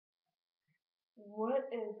What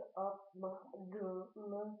is up, my good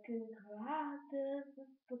looking classes?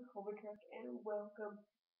 It's the Kobe Truck, and welcome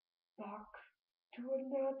back to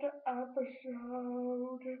another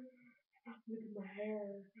episode. Look at my hair.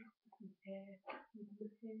 Look at my hair. Look at my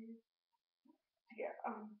hair. Yeah,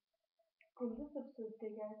 on this episode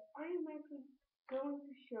today, guys, I am actually going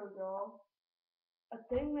to show y'all a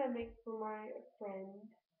thing that I make for my friend,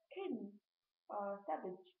 Caden,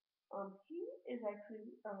 Savage. He is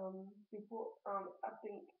actually, before, I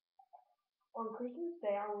think on Christmas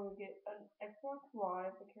Day, I'm gonna get an Xbox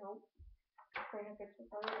Live account. I have Xbox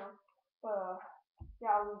Live right now. But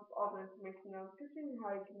yeah, I'll leave all the information in the description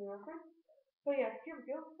how you can do it. But yeah, here we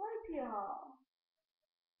go. Right here.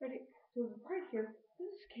 Ready? So right here, this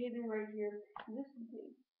is Caden right here, and this is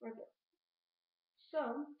me right there.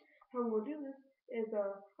 So how I'm gonna do this is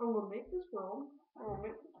I'm gonna make this world. I'm gonna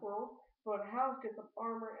make this world, build a house, get some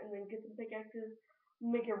armor, and then get some pickaxes,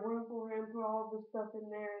 make a room for him, put all the stuff in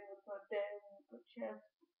there, and then put a bed, and put chests,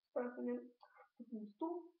 stuff in it, put some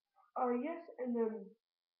stool. Yes, and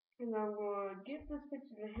I'm gonna give this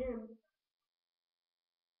picture to him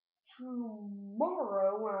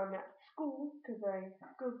tomorrow when I'm at school, cause I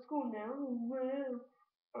go to school now. Woo.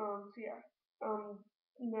 So yeah.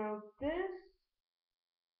 Now this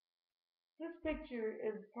picture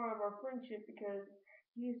is part of our friendship because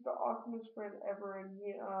he's the awesomest friend ever, and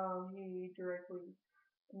he directly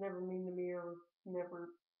never mean to me or never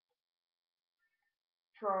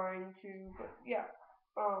trying to, but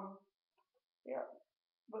um, yeah,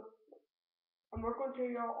 but I'm not gonna tell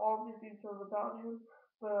y'all all the details about him,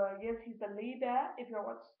 but yes, he's the leader. If you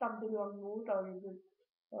watch something on mood or you just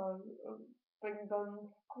bring down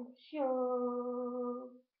question.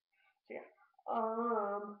 So yeah,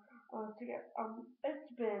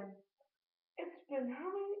 it's been how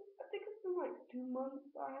many? I think it's been like 2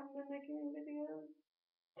 months I haven't been making any videos.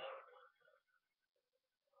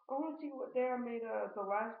 I want to see what day I made the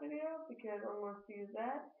last video because I want to see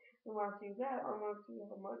that. And when I see that, I want to see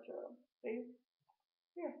how much see.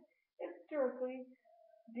 Yeah, it's directly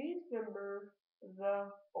December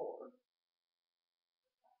the 4th.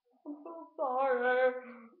 I'm so sorry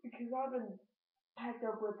because I've been hacked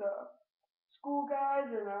up with school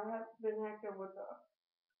guys and I have been hacked up with a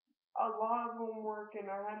lot of homework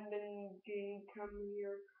and I haven't been getting come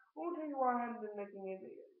here. I won't tell you why I haven't been making any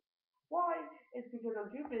videos. Why? It's because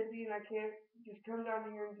I'm too busy and I can't just come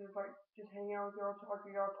down here and just hang out with y'all, talk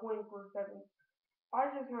to y'all 24/7.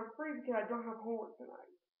 I just have free because I don't have homework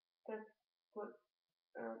tonight. That's what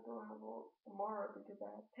I don't have homework tomorrow because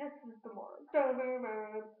I have tests tomorrow. So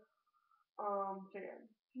yeah.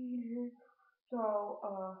 So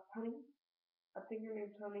honey, I think your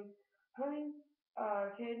name's Honey. Honey,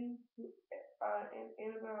 Kaden, and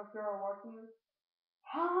Annabelle, if y'all are watching this,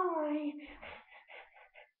 hi.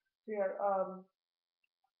 So yeah,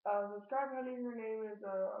 subscribe, honey. Her name is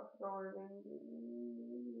I forgot her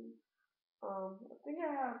name. I think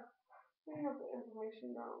I have the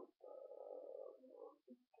information down.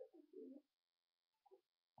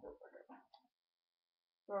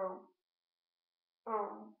 So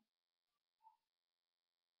um,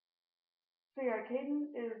 so yeah,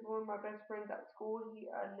 Caden is one of my best friends at school.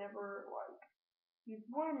 He's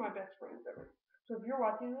one of my best friends ever. So if you're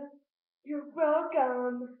watching this, you're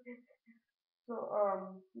welcome. So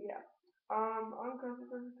yeah. I'm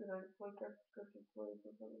Christopher because I just like Christopher Place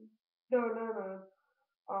or something. No.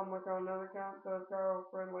 Like on another account, the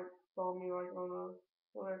girlfriend like saw me like on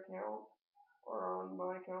another account or on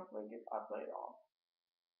my account, like I played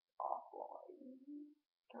offline,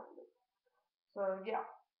 kind of. So yeah,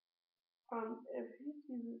 if you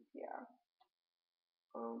see this, yeah,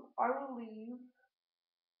 I will leave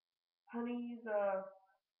Honey's.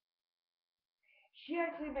 She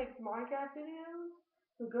actually makes Minecraft videos.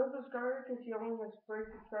 So go subscribe her because she only has 3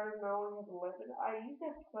 subscribers and I only have 11. I used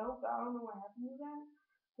to have 12, but I don't know what happened to that.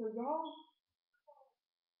 So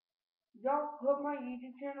y'all put my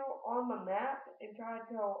YouTube channel on the map and try to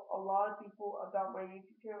tell a lot of people about my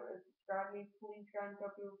YouTube channel and subscribe me. Please try and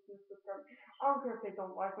tell people to subscribe. I don't care if they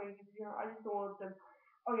don't like my YouTube channel. I just don't want them.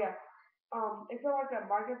 Oh yeah. If you like that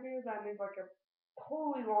Minecraft video that I made like a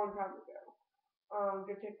totally long time ago,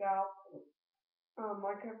 go check that out.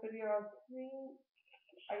 Minecraft video. I think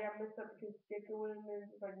I got messed up because Jacob went in there and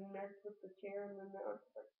just like messed with the chair and then that was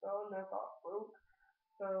just like fell and that's all broke.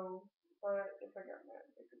 So, but if I got mad,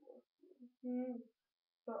 Jacob was.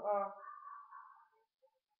 So,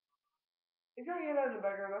 if y'all hear that in the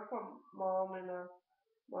background, that's my mom and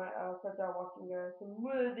my stepdad watching some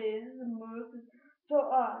movies. So,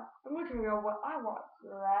 I'm gonna tell y'all what I watched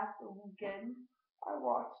last weekend. I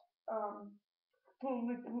watched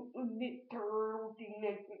Teenage Mutant Ninja Turtles.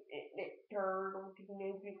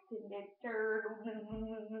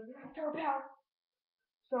 Turtle Power.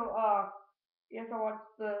 So, yes, I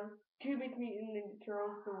watched the Teenage Mutant Ninja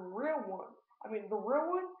Turtles, the real one. I mean, the real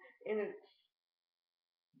one, and it's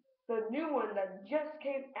the new one that just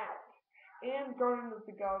came out. And Guardians of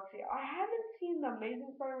the Galaxy. I haven't seen the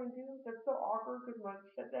Amazing Spider-Man 2. That's so awkward because my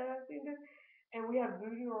stepdad has seen it. And we have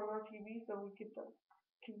Voodoo on our TV so we get to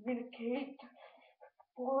communicate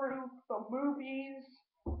through the movies.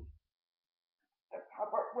 That's how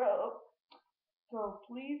it works. So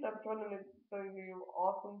please, I'm trying to make the video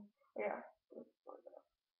awesome. Oh, yeah.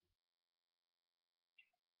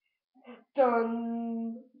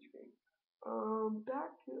 Done. Back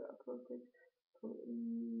to upload page.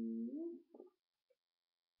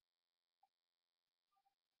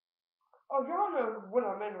 Oh, y'all know what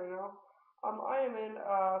I'm in right now. I am in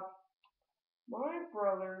my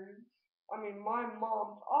brother's. I mean, my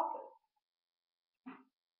mom's office.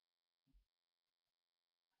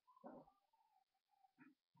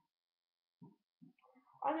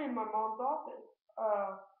 I'm in my mom's office.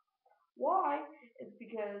 Why? It's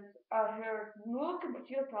because her new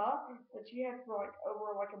computer that she had for like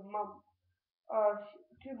over like a month,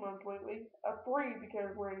 2 months lately, three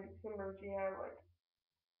because we're in December. She had like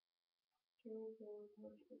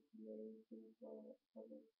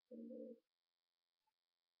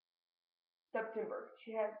September.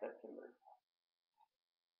 She had September.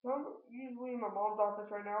 So I'm usually in my mom's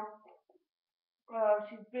office right now.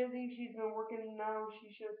 She's busy. She's been working now.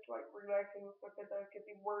 She's just like relaxing and stuff like that because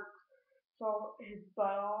he works so his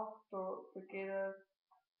butt off to get us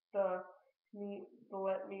the me to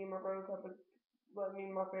let me and my brothers have a let me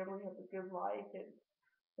and my family have a good life and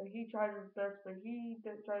so he tries his best but he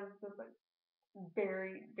tries his best like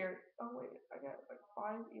very oh wait I got like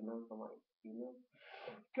 5 emails on my email.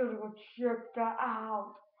 Gotta go check that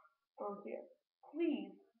out. So yeah,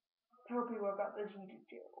 please tell people about this YouTube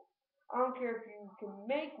channel. I don't care if you can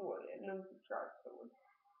make one and then subscribe to it.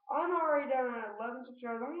 I'm already down at 11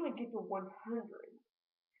 subscribers. I'm gonna get to 100,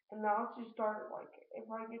 and I'll just start like if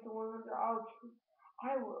I get to 100, I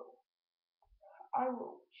will I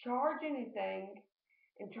will charge anything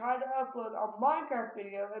and try to upload a Minecraft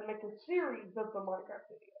video and make a series of the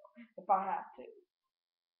Minecraft video if I have to.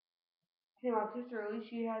 See, my sister at least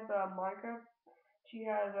she has Minecraft. She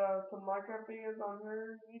has some Minecraft videos on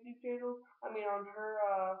her YouTube channel. I mean on her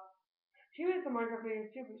she makes some Minecraft videos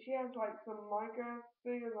too, but she has like some Minecraft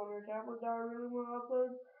videos on her tablet that I really want to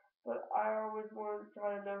upload. But I always want to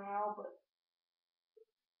try to know how, but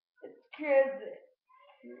it's crazy.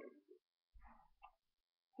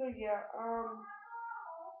 So yeah,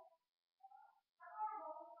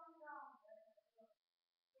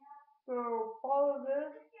 so follow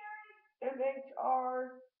this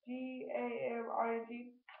MHRGAMING,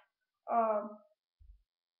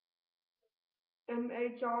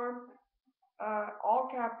 MHR, all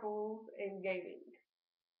capitals and gaming.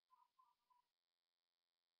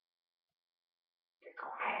 Get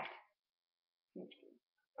quiet.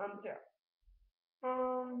 Yeah.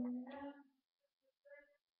 Um,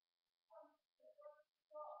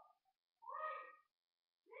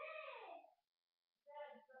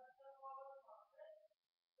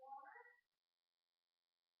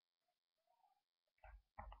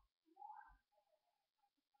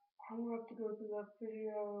 I'm gonna have to go through that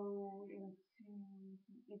video and see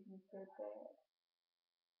if you said that.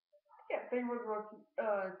 Yeah, thank you much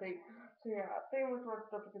thank so yeah, thank you much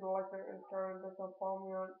don't forget to like my Instagram, just follow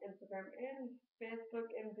me on Instagram and Facebook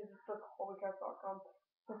and visit thehobbycast.com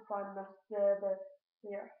to find my server. So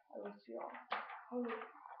yeah, I wish you all. I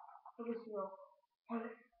wish you all.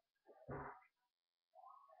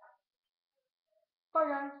 Bye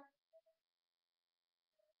guys.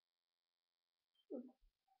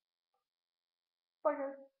 Bye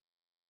guys.